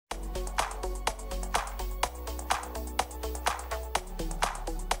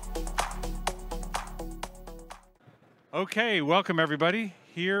Okay, welcome everybody.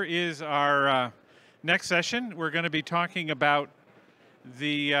 Here is our next session. We're going to be talking about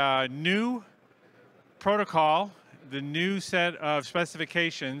the new protocol, the new set of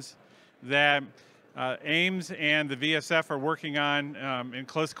specifications that AIMS and the VSF are working on in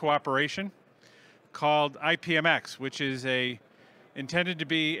close cooperation, called IPMX, which is intended to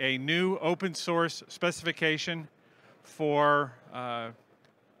be a new open source specification for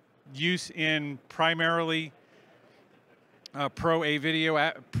use in primarily Pro AV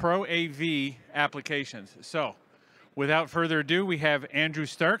applications. So, without further ado, we have Andrew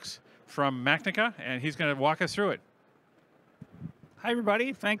Starks from Macnica, and he's going to walk us through it. Hi,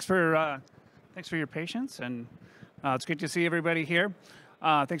 everybody. Thanks for your patience, and it's good to see everybody here.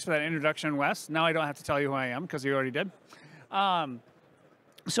 Thanks for that introduction, Wes. Now I don't have to tell you who I am because you already did.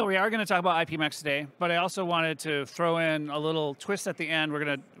 So we are going to talk about IPMX today, but I also wanted to throw in a little twist at the end.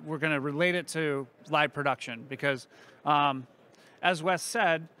 We're gonna relate it to live production because, as Wes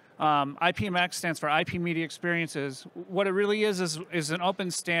said, IPMX stands for IP Media Experiences. What it really is an open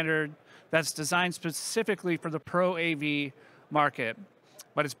standard that's designed specifically for the Pro AV market,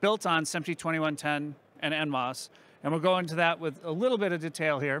 but it's built on SMPTE 2110 and NMOS, and we'll go into that with a little bit of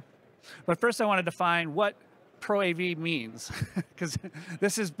detail here. But first, I want to define what Pro AV means, because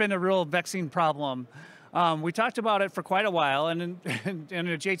this has been a real vexing problem. We talked about it for quite a while and in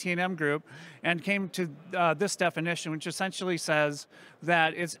a JT&M group, and came to this definition, which essentially says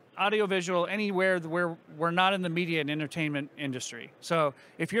that it's audiovisual anywhere where we're not in the media and entertainment industry. So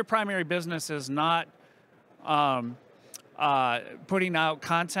if your primary business is not putting out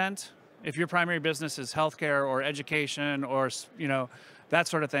content, if your primary business is healthcare or education or that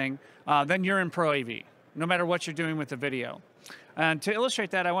sort of thing, then you're in Pro AV, no matter what you're doing with the video. And to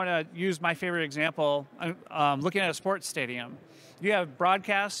illustrate that, I want to use my favorite example, looking at a sports stadium. You have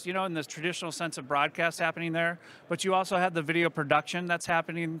broadcast, in the traditional sense of broadcast happening there, but you also have the video production that's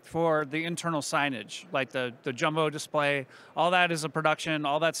happening for the internal signage, like the jumbo display. All that is a production,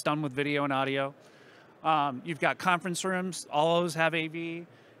 all that's done with video and audio. You've got conference rooms, all those have AV.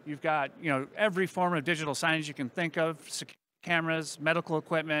 You've got, every form of digital signage you can think of, security cameras, medical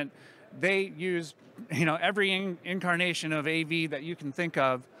equipment. They use, every incarnation of AV that you can think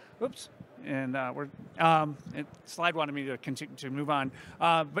of. Oops, and Slide wanted me to continue to move on.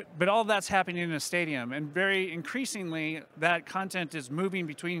 But all that's happening in a stadium, and very increasingly that content is moving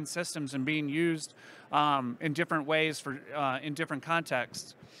between systems and being used in different ways in different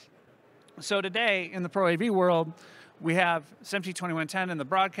contexts. So today in the Pro AV world, we have SMPTE 2110 in the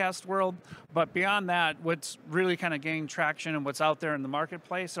broadcast world, but beyond that, what's really kind of gaining traction and what's out there in the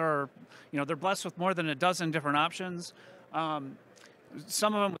marketplace are, they're blessed with more than a dozen different options.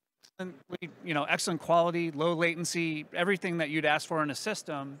 Some of them, excellent quality, low latency, everything that you'd ask for in a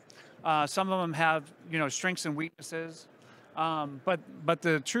system. Some of them have, strengths and weaknesses. But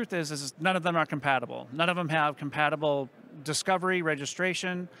the truth is none of them are compatible. None of them have compatible discovery,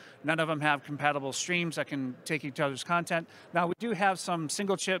 registration. None of them have compatible streams that can take each other's content. Now, we do have some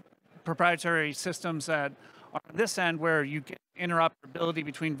single chip proprietary systems that are on this end where you get interoperability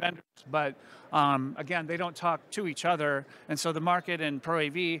between vendors, but again, they don't talk to each other. And so the market in Pro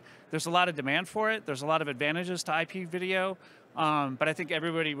AV, there's a lot of demand for it. There's a lot of advantages to IP video. But I think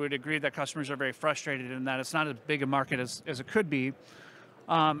everybody would agree that customers are very frustrated in that it's not as big a market as it could be.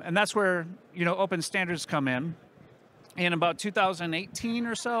 And that's where, open standards come in. In about 2018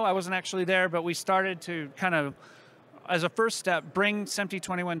 or so, I wasn't actually there, but we started to kind of, as a first step, bring SMPTE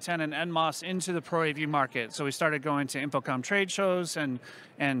 2110 and NMOS into the Pro AV market. So we started going to Infocom trade shows and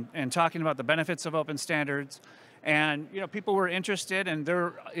talking about the benefits of open standards. And people were interested, and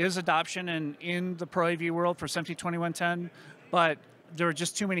there is adoption in the Pro AV world for SMPTE 2110, but there were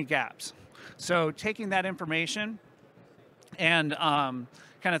just too many gaps. So taking that information and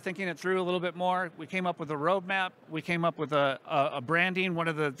kind of thinking it through a little bit more, we came up with a roadmap. We came up with a branding. One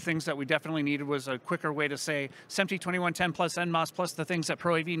of the things that we definitely needed was a quicker way to say SMPTE 2110 plus NMOS plus the things that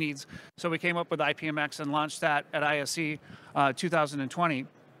Pro AV needs. So we came up with IPMX and launched that at ISE 2020.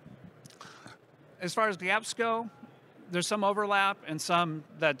 As far as gaps go, there's some overlap, and some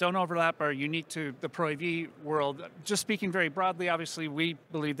that don't overlap are unique to the Pro AV world. Just speaking very broadly, obviously, we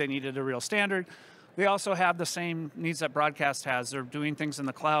believe they needed a real standard. They also have the same needs that broadcast has. They're doing things in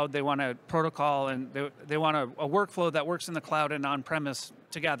the cloud. They want a protocol, and they want a workflow that works in the cloud and on-premise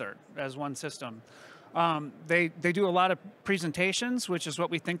together as one system. They do a lot of presentations, which is what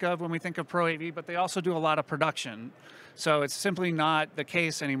we think of when we think of Pro AV, but they also do a lot of production. So it's simply not the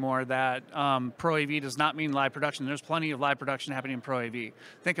case anymore that Pro AV does not mean live production. There's plenty of live production happening in Pro AV.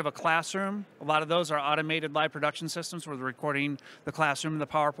 Think of a classroom. A lot of those are automated live production systems where they're recording the classroom and the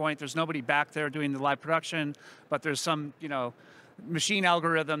PowerPoint. There's nobody back there doing the live production, but there's some, machine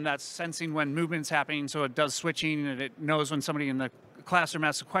algorithm that's sensing when movement's happening, so it does switching, and it knows when somebody in the classroom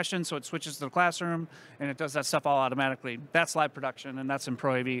asks a question, so it switches to the classroom, and it does that stuff all automatically. That's live production, and that's in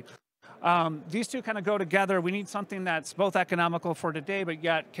Pro AV. These two kind of go together. We need something that's both economical for today, but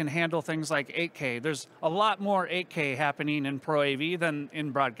yet can handle things like 8K. There's a lot more 8K happening in Pro AV than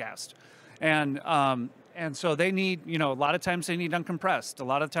in broadcast. And so they need, a lot of times they need uncompressed. A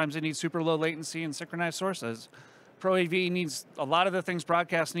lot of times they need super low latency and synchronized sources. Pro AV needs a lot of the things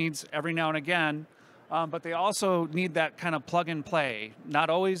broadcast needs every now and again, but they also need that kind of plug and play. Not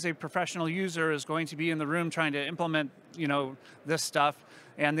always a professional user is going to be in the room trying to implement, this stuff,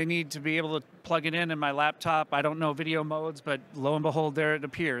 and they need to be able to plug it in my laptop. I don't know video modes, but lo and behold, there it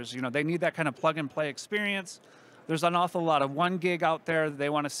appears. They need that kind of plug and play experience. There's an awful lot of 1 gig out there. They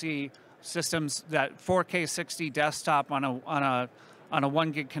want to see systems that 4K 60 desktop on a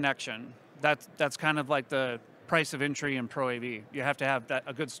 1 gig connection. That's kind of like the price of entry in Pro AV. You have to have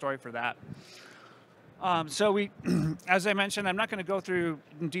a good story for that. So we, as I mentioned, I'm not going to go through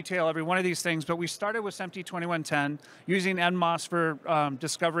in detail every one of these things, but we started with SMPTE 2110 using NMOS for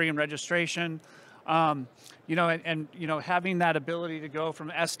discovery and registration. Having that ability to go from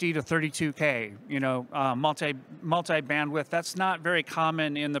SD to 32K, multi bandwidth, that's not very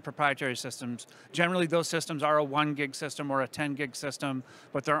common in the proprietary systems. Generally, those systems are a 1 gig system or a 10 gig system,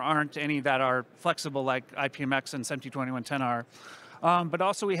 but there aren't any that are flexible like IPMX and SMPTE 2110 are. But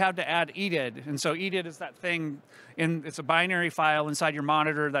also we have to add EDID. And so EDID is that thing, it's a binary file inside your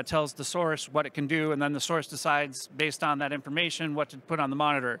monitor that tells the source what it can do, and then the source decides based on that information what to put on the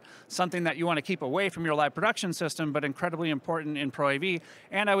monitor. Something that you want to keep away from your live production system, but incredibly important in Pro AV.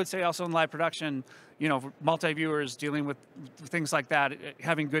 And I would say also in live production, multi-viewers dealing with things like that,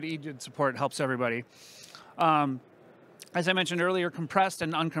 having good EDID support helps everybody. As I mentioned earlier, compressed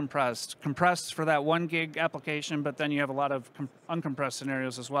and uncompressed. Compressed for that 1 gig application, but then you have a lot of uncompressed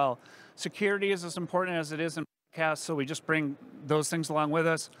scenarios as well. Security is as important as it is in broadcast, so we just bring those things along with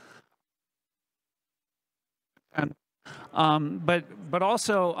us. And, but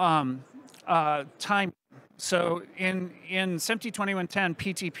also time. So in SMPTE 2110,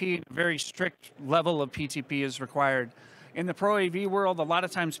 PTP, a very strict level of PTP is required. In the Pro AV world, a lot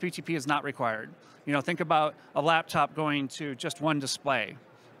of times PTP is not required. Think about a laptop going to just one display.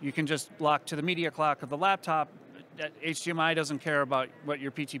 You can just lock to the media clock of the laptop. HDMI doesn't care about what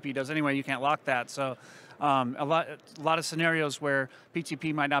your PTP does anyway. You can't lock that. So a lot of scenarios where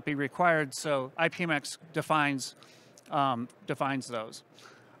PTP might not be required. So IPMX defines those.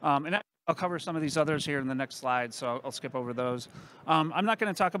 And I'll cover some of these others here in the next slide, so I'll skip over those. I'm not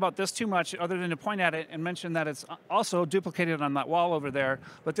going to talk about this too much other than to point at it and mention that it's also duplicated on that wall over there,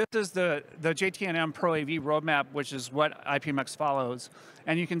 but this is the JT&M Pro AV roadmap, which is what IPMX follows.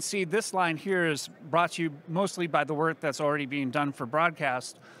 And you can see this line here is brought to you mostly by the work that's already being done for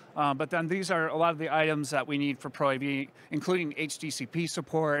broadcast, but then these are a lot of the items that we need for Pro AV, including HDCP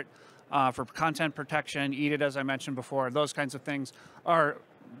support, for content protection, EDID, as I mentioned before. Those kinds of things are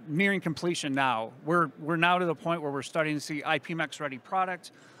nearing completion now. We're now to the point where we're starting to see IPMX ready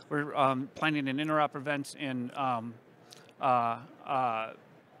product. We're planning an interop event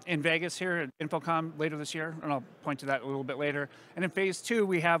in Vegas here at Infocom later this year, and I'll point to that a little bit later. And in phase 2,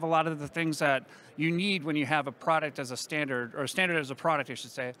 we have a lot of the things that you need when you have a product as a standard, or a standard as a product, I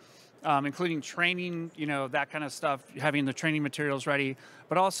should say, including training, that kind of stuff, having the training materials ready,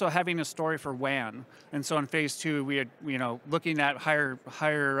 but also having a story for WAN. And so in phase 2, we had, looking at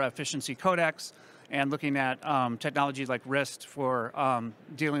higher efficiency codecs and looking at technology like RIST for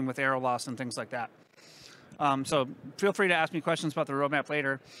dealing with error loss and things like that. So feel free to ask me questions about the roadmap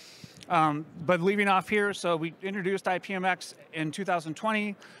later. But leaving off here, so we introduced IPMX in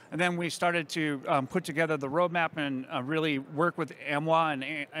 2020, and then we started to put together the roadmap and really work with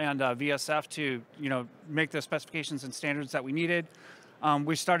AMWA and VSF to make the specifications and standards that we needed.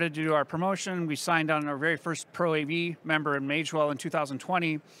 We started to do our promotion. We signed on our very first Pro AV member in Magewell in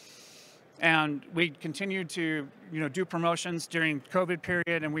 2020. And we continued to do promotions during COVID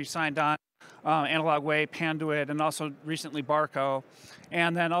period, and we signed on Analog Way, Panduit, and also recently Barco.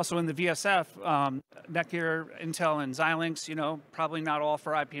 And then also in the VSF, Netgear, Intel, and Xilinx, you know, probably not all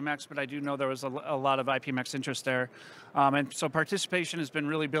for IPMX, but I do know there was a lot of IPMX interest there. And so participation has been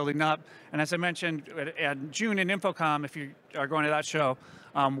really building up. And as I mentioned, at June in InfoComm, if you are going to that show,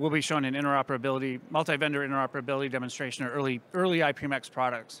 we'll be showing an interoperability, multi-vendor interoperability demonstration of early IPMX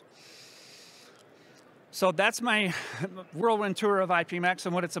products. So that's my whirlwind tour of IPMX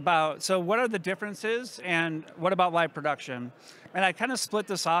and what it's about. So what are the differences and what about live production? And I kind of split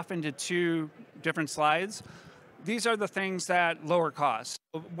this off into two different slides. These are the things that lower costs.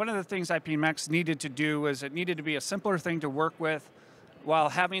 One of the things IPMX needed to do was it needed to be a simpler thing to work with while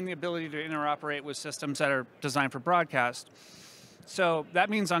having the ability to interoperate with systems that are designed for broadcast. So that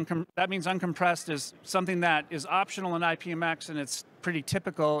means uncompressed is something that is optional in IPMX, and it's pretty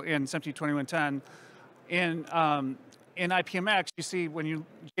typical in SMPTE 2110. In IPMX, you see when you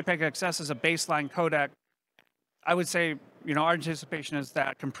JPEG XS is a baseline codec, I would say, you know, our anticipation is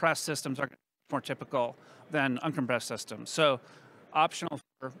that compressed systems are more typical than uncompressed systems. So optional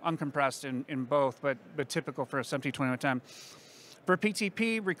for uncompressed in both, but typical for SMPTE 2110. For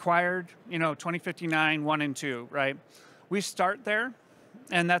PTP, required, you know, 2059, 1 and 2, right? We start there,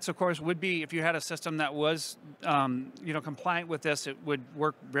 and that's, of course, would be, if you had a system that was, you know, compliant with this, it would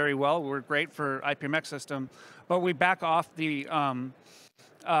work very well. It would work great for IPMX system, but we back off the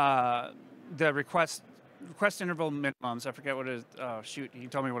request interval minimums. I forget what it is. Oh, shoot, he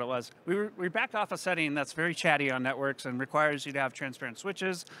told me what it was. We back off a setting that's very chatty on networks and requires you to have transparent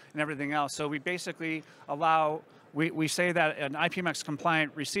switches and everything else. So we basically allow, we say that an IPMX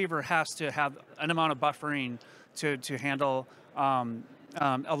compliant receiver has to have an amount of buffering to handle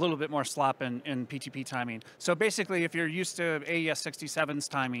a little bit more slop in PTP timing. So basically, if you're used to AES 67's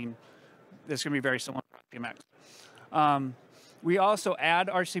timing, this is going to be very similar to IPMX. We also add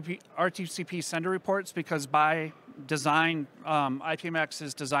RTCP sender reports because by design, IPMX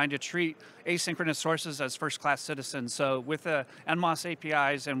is designed to treat asynchronous sources as first-class citizens. So with the NMOS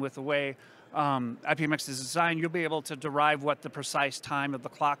APIs and with the way IPMX is designed, you'll be able to derive what the precise time of the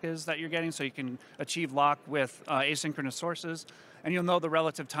clock is that you're getting, so you can achieve lock with asynchronous sources. And you'll know the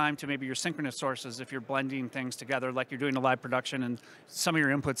relative time to maybe your synchronous sources if you're blending things together like you're doing a live production and some of your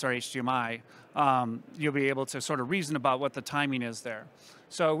inputs are HDMI. You'll be able to sort of reason about what the timing is there.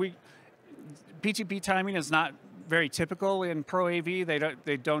 So PTP timing is not very typical in Pro AV.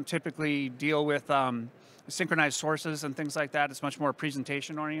 They don't typically deal with synchronized sources and things like that. It's much more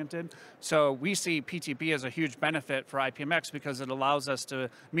presentation oriented. So we see PTP as a huge benefit for IPMX because it allows us to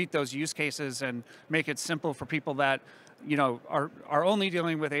meet those use cases and make it simple for people that, you know, are only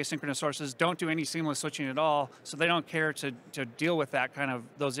dealing with asynchronous sources, don't do any seamless switching at all, so they don't care to deal with that kind of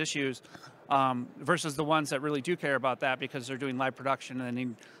those issues, versus the ones that really do care about that because they're doing live production and they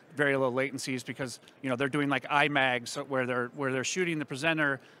need very low latencies because, you know, they're doing like IMAGs where they're shooting the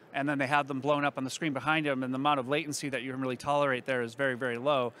presenter and then they have them blown up on the screen behind them, and the amount of latency that you can really tolerate there is very, very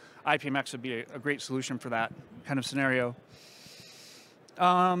low. IPMX would be a great solution for that kind of scenario.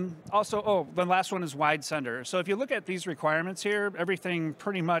 Also, the last one is wide sender. So if you look at these requirements here, everything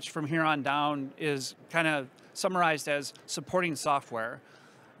pretty much from here on down is kind of summarized as supporting software.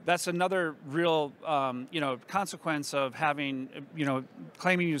 That's another real, you know, consequence of having, you know,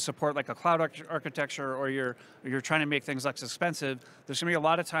 claiming you support like a cloud architecture or you're trying to make things less expensive. There's going to be a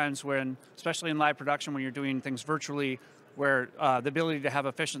lot of times when, especially in live production, when you're doing things virtually, where the ability to have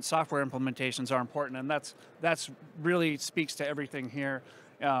efficient software implementations are important, and that's really speaks to everything here.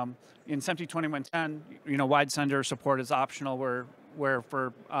 In SMPTE 2110, you know, wide sender support is optional, where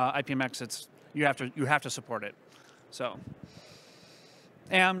for IPMX it's you have to support it. So.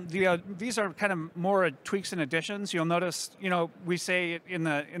 And these are kind of more tweaks and additions. You'll notice, you know, we say in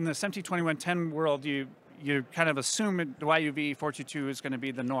the SMPTE 2110 world, you kind of assume YUV 422 is going to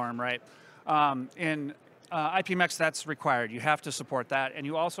be the norm, right? In IPMX, that's required. You have to support that, and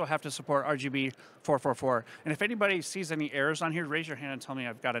you also have to support RGB 444. And if anybody sees any errors on here, raise your hand and tell me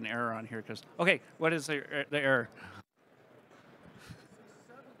I've got an error on here. Because okay, what is the error?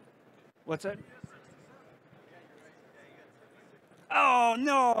 What's it? Oh,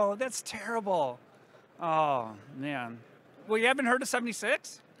 no, that's terrible. Oh, man. Well, you haven't heard of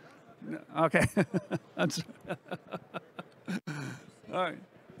 76? No. Okay. All right.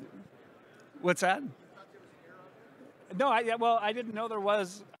 What's that? No, I didn't know there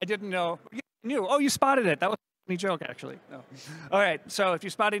was. I didn't know. You knew. Oh, you spotted it. That was a funny joke, actually. No. All right. So if you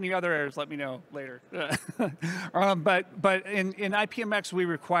spot any other errors, let me know later. But in IPMX, we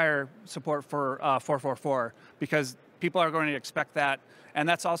require support for 444 because people are going to expect that, and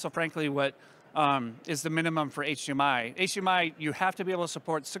that's also, frankly, what is the minimum for HDMI. HDMI, you have to be able to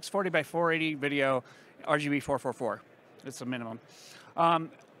support 640 by 480 video, RGB 444. It's the minimum.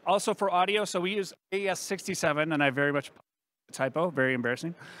 Also for audio, so we use AES67, and I very much typo, very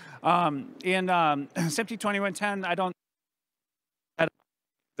embarrassing. In SMPTE 2110, I don't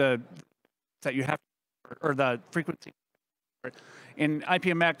that you have, or the frequency. In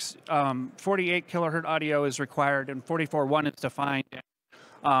IPMX, 48 kilohertz audio is required, and 44.1 is defined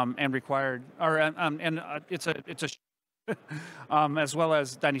and required, or it's a as well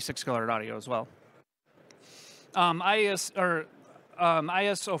as 96 kilohertz audio as well. ISO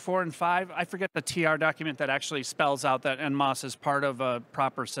 4 and 5, I forget the TR document that actually spells out that NMOS is part of a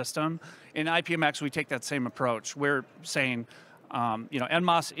proper system. In IPMX, we take that same approach. We're saying,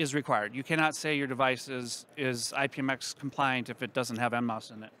 NMOS is required. You cannot say your device is IPMX compliant if it doesn't have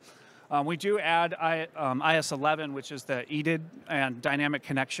NMOS in it. We do add IS11, which is the EDID and dynamic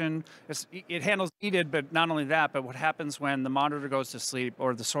connection. It handles EDID, but not only that, but what happens when the monitor goes to sleep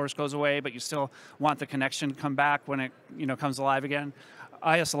or the source goes away, but you still want the connection to come back when it comes alive again.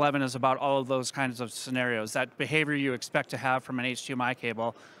 IS11 is about all of those kinds of scenarios. That behavior you expect to have from an HDMI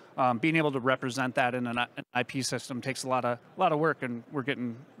cable. Being able to represent that in an IP system takes a lot of work, and we're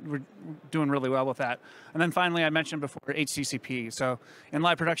doing really well with that. And then finally, I mentioned before HDCP. So in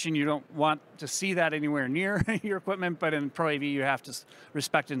live production, you don't want to see that anywhere near your equipment, but in Pro AV, you have to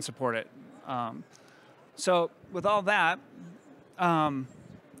respect and support it. So with all that,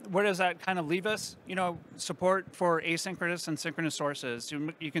 where does that kind of leave us? Support for asynchronous and synchronous sources.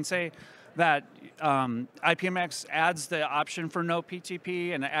 You can say that IPMX adds the option for no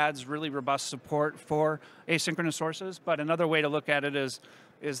PTP and adds really robust support for asynchronous sources. But another way to look at it is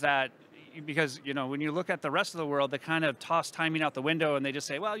that, because when you look at the rest of the world, they kind of toss timing out the window and they just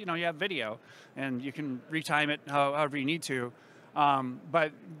say, well, you have video and you can retime it however you need to.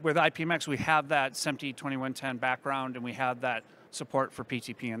 But with IPMX, we have that SMPTE 2110 background, and we have that support for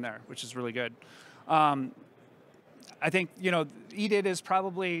PTP in there, which is really good. I think, EDID is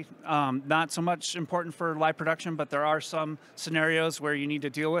probably not so much important for live production, but there are some scenarios where you need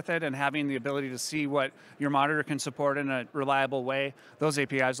to deal with it, and having the ability to see what your monitor can support in a reliable way, those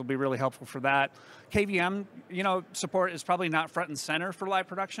APIs will be really helpful for that. KVM, support is probably not front and center for live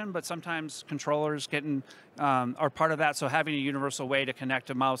production, but sometimes controllers are part of that, so having a universal way to connect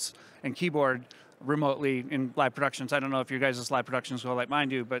a mouse and keyboard remotely in live productions. I don't know if your guys' live productions go like mine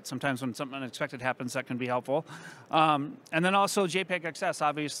do, but sometimes when something unexpected happens, that can be helpful. And then also JPEG XS,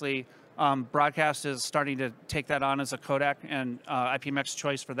 obviously, broadcast is starting to take that on as a codec, and IPMX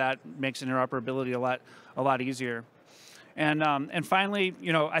choice for that makes interoperability a lot easier. And finally,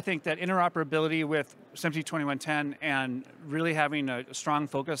 I think that interoperability with SMPTE 2110 and really having a strong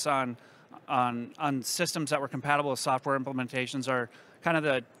focus on systems that were compatible with software implementations are kind of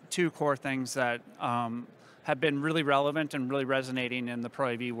the two core things that have been really relevant and really resonating in the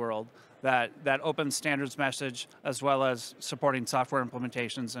Pro AV world. That open standards message, as well as supporting software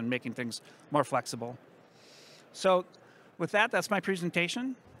implementations and making things more flexible. So with that, that's my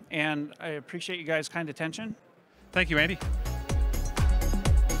presentation, and I appreciate you guys' kind attention. Thank you, Andy.